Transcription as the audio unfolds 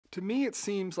To me, it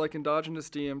seems like endogenous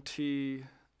DMT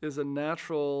is a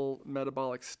natural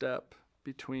metabolic step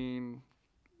between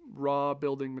raw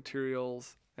building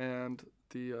materials and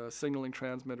the signaling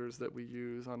transmitters that we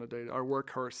use on a day, our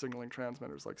workhorse signaling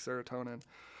transmitters like serotonin.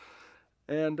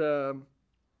 And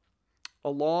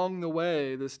along the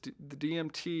way, the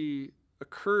DMT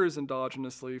occurs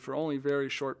endogenously for only very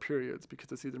short periods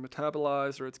because it's either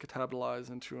metabolized or it's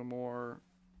catabolized into a more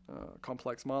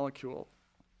complex molecule.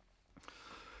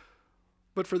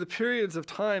 But for the periods of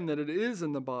time that it is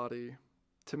in the body,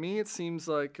 to me it seems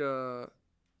like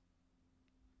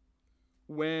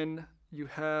when you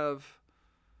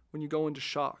go into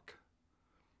shock,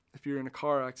 if you're in a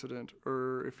car accident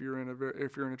or if you're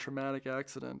in a traumatic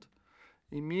accident,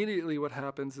 immediately what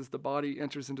happens is the body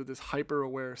enters into this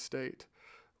hyper-aware state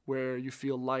where you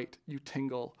feel light, you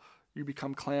tingle, you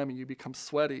become clammy, you become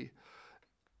sweaty.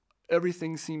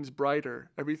 Everything seems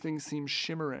brighter, everything seems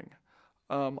shimmering.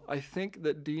 I think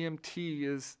that DMT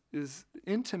is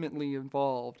intimately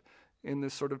involved in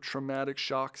this sort of traumatic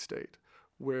shock state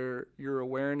where your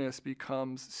awareness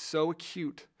becomes so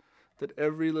acute that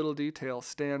every little detail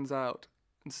stands out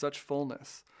in such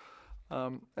fullness.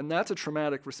 And that's a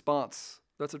traumatic response.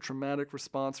 That's a traumatic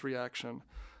response reaction.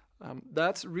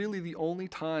 That's really the only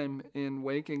time in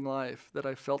waking life that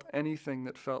I felt anything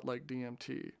that felt like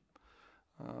DMT.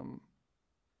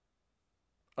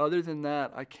 Other than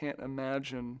that, I can't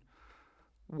imagine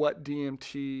what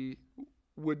DMT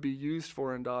would be used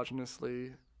for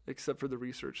endogenously, except for the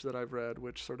research that I've read,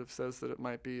 which sort of says that it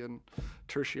might be a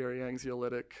tertiary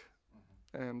anxiolytic,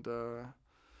 and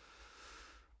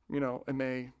it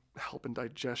may help in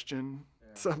digestion,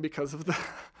 so because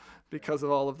of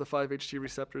all of the 5-HT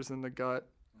receptors in the gut.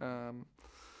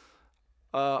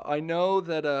 I know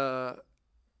that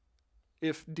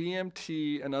if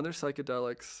DMT and other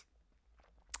psychedelics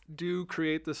do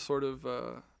create this sort of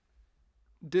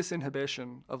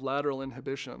disinhibition of lateral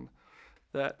inhibition,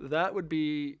 that would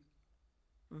be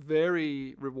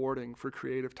very rewarding for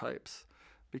creative types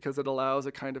because it allows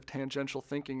a kind of tangential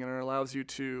thinking and it allows you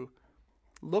to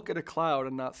look at a cloud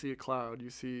and not see a cloud. You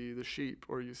see the sheep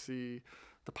or you see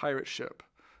the pirate ship.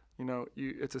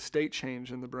 It's a state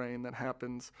change in the brain that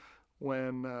happens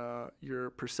when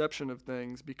your perception of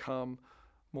things become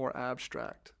more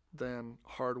abstract than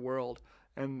hard world.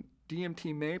 And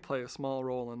DMT may play a small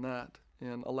role in that,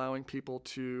 in allowing people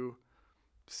to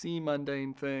see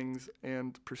mundane things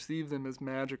and perceive them as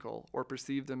magical or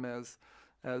perceive them as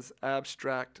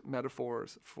abstract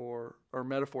metaphors for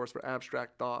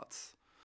abstract thoughts.